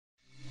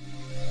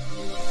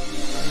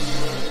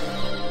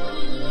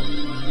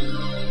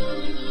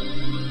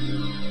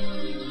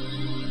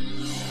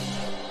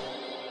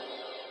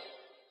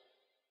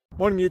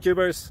Morning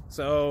YouTubers.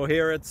 So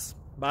here it's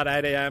about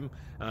 8 a.m.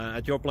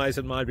 At your place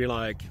it might be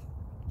like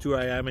 2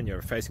 a.m. and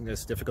you're facing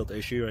this difficult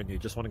issue and you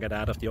just want to get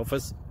out of the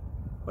office.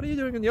 What are you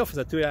doing in the office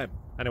at 2 a.m.?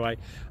 Anyway,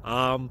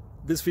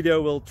 this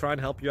video will try and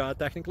help you out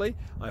technically.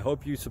 I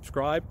hope you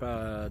subscribe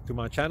to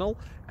my channel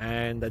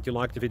and that you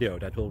like the video.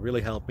 That will really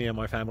help me and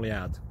my family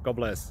out. God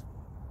bless.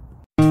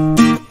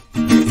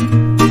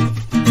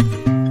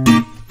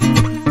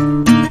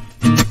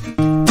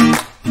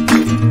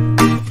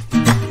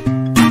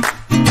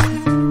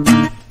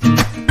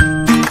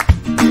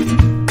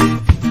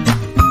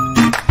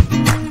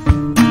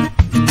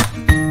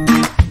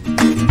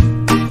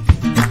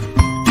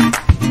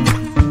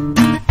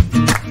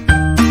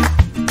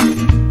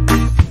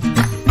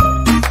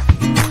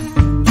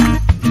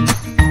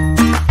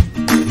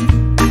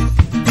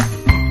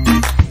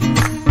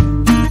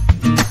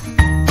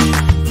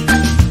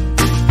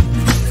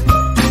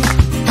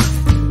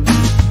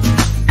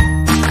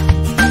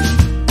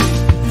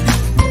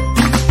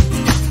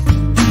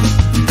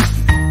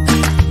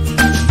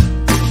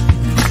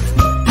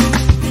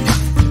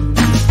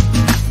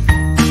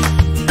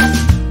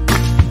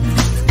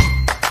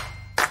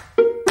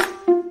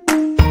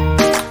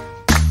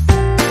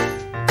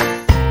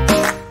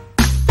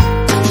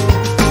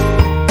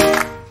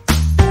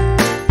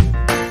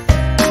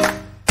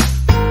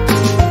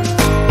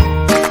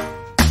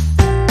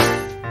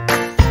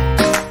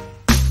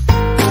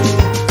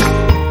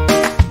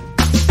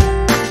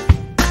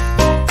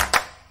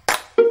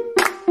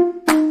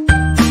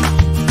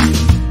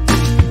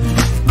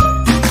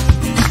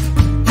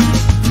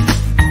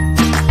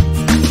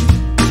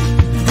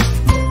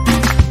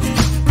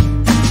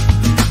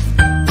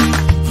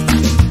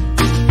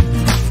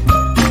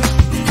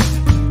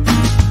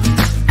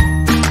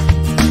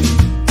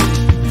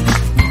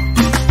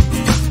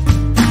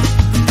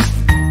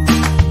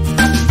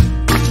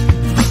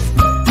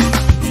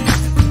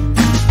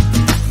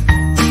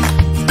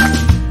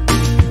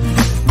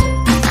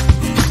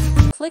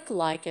 Click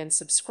like and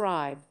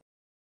subscribe.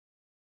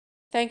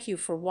 Thank you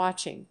for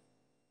watching.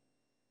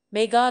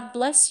 May God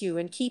bless you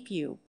and keep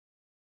you.